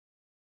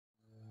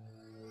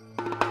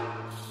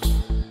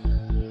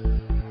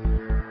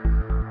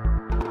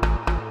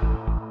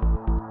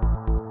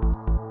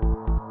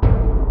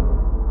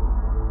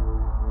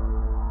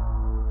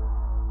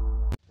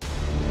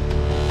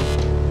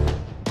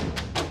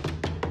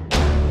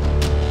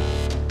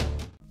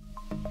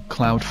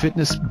Cloud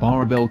Fitness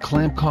Barbell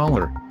Clamp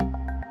Collar.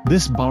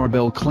 This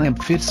barbell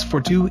clamp fits for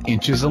 2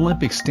 inches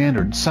Olympic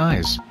standard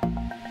size.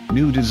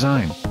 New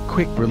design,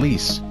 quick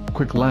release,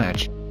 quick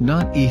latch,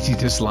 not easy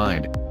to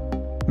slide.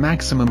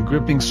 Maximum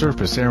gripping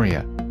surface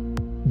area.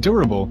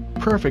 Durable,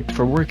 perfect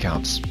for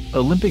workouts,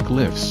 Olympic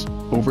lifts,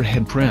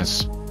 overhead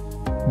press,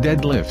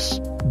 deadlifts,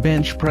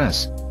 bench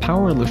press,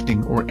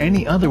 powerlifting or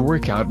any other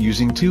workout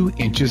using 2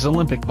 inches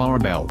Olympic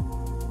barbell.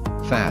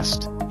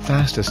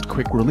 Fastest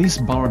quick release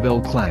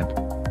barbell clamp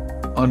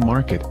on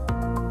market.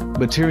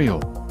 Material,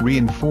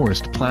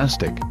 reinforced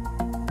plastic.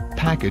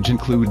 Package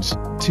includes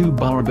 2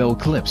 barbell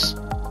clips.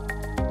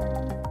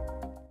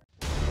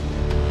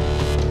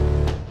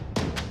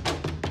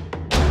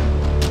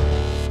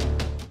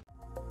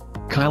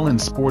 Kylan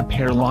Sport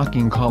Pair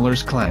Locking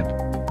Collars Clamp.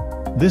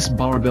 This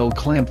barbell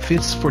clamp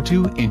fits for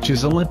 2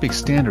 inches Olympic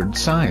standard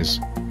size.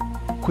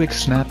 Quick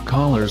snap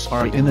collars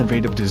are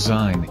innovative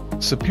design,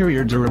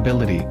 superior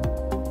durability,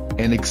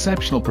 and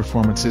exceptional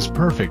performance is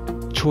perfect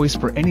choice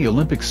for any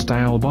Olympic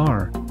style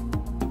bar.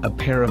 A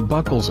pair of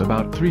buckles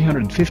about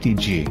 350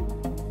 G.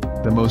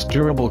 The most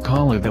durable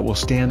collar that will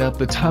stand up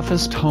the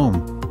toughest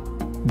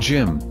home,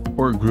 gym,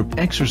 or group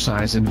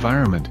exercise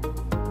environment.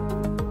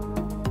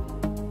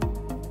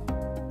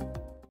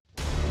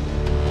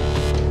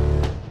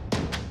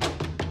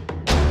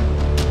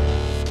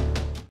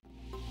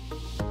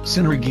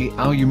 Synergy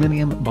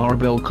Aluminium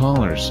Barbell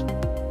Collars.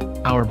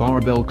 Our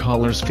barbell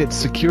collars fit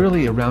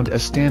securely around a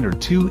standard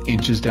 2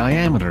 inches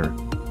diameter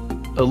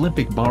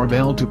Olympic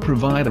barbell to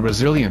provide a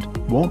resilient,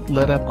 won't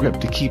let up grip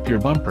to keep your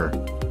bumper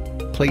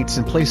plates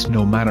in place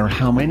no matter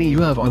how many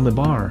you have on the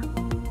bar.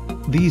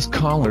 These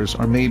collars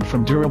are made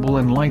from durable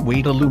and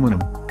lightweight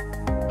aluminum.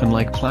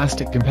 Unlike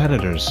plastic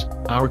competitors,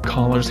 our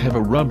collars have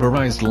a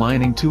rubberized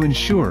lining to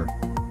ensure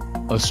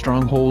a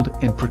strong hold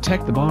and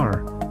protect the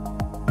bar.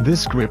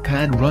 This grip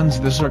pad runs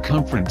the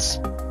circumference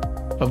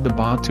of the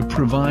bar to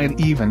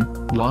provide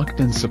even,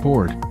 locked-in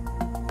support.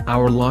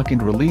 Our lock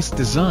and release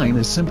design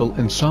is simple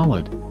and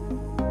solid.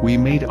 We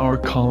made our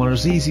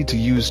collars easy to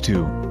use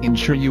to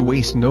ensure you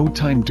waste no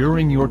time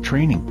during your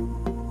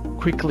training.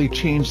 Quickly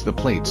change the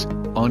plates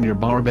on your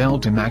barbell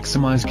to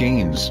maximize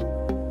gains.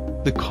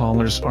 The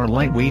collars are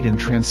lightweight and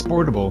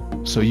transportable,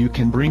 so you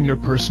can bring your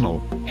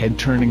personal,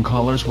 head-turning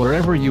collars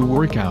wherever you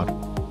work out.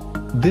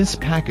 This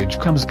package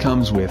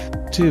comes with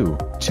 2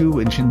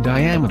 inch in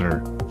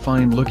diameter,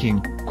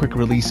 fine-looking,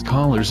 quick-release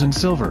collars in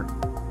silver.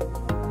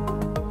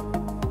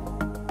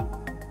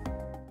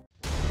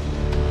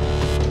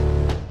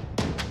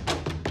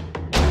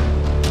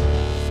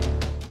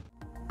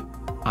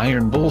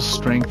 Iron Bull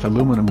Strength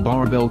Aluminum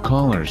Barbell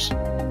Collars.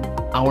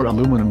 Our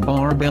aluminum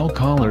barbell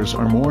collars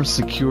are more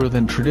secure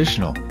than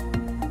traditional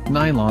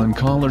nylon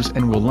collars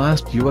and will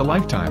last you a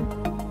lifetime.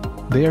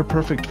 They are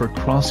perfect for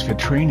CrossFit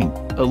training,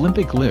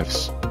 Olympic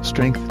lifts,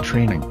 strength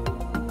training,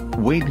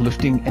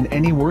 weightlifting and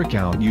any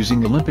workout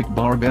using Olympic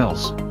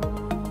barbells.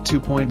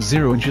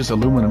 2.0 inches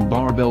aluminum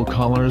barbell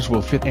collars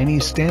will fit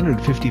any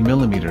standard 50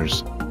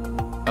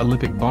 mm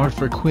Olympic bar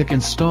for quick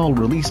install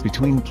release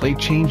between plate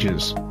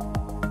changes.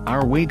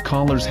 Our weight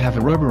collars have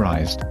a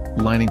rubberized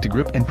lining to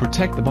grip and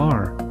protect the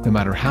bar, no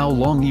matter how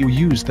long you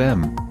use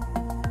them.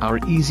 Our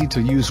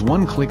easy-to-use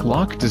one-click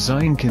lock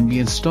design can be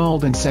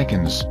installed in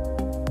seconds,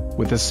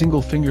 with a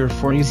single finger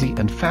for easy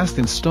and fast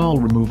install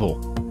removal.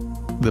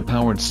 The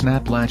powered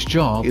snap latch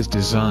jaw is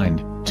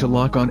designed to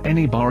lock on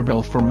any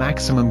barbell for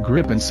maximum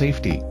grip and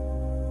safety.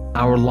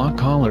 Our lock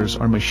collars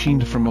are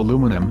machined from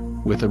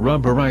aluminum, with a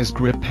rubberized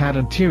grip pad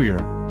interior,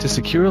 to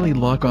securely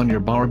lock on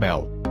your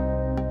barbell.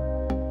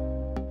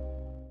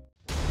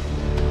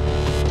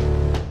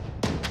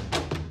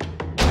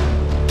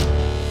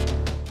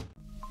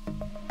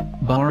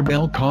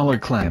 Barbell Collar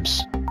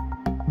Clamps.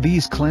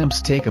 These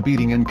clamps take a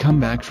beating and come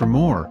back for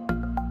more,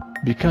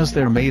 because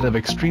they're made of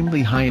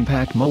extremely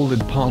high-impact molded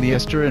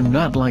polyester and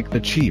not like the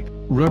cheap,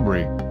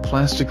 rubbery,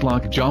 plastic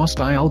lockjaw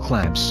style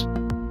clamps.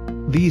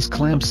 These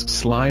clamps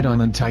slide on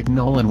and tighten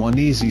all in one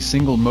easy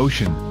single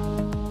motion.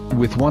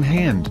 With one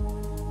hand,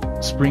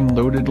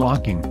 spring-loaded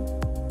locking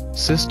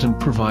system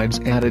provides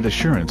added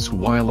assurance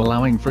while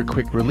allowing for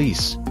quick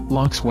release,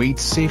 locks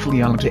weights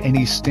safely onto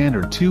any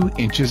standard 2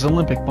 inches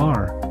Olympic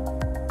bar,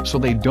 so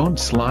they don't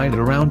slide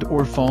around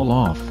or fall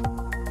off.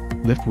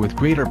 Lift with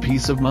greater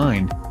peace of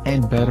mind,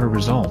 and better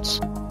results.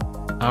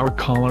 Our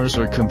collars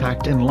are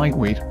compact and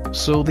lightweight,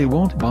 so they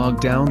won't bog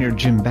down your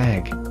gym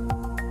bag.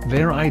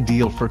 They're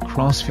ideal for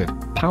CrossFit,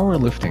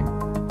 powerlifting,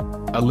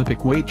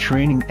 Olympic weight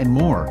training and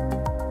more.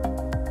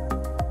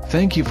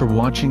 Thank you for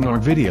watching our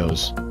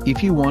videos.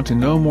 If you want to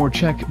know more,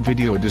 check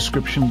video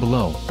description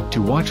below.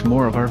 To watch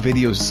more of our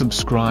videos,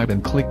 subscribe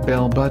and click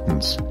bell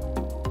buttons.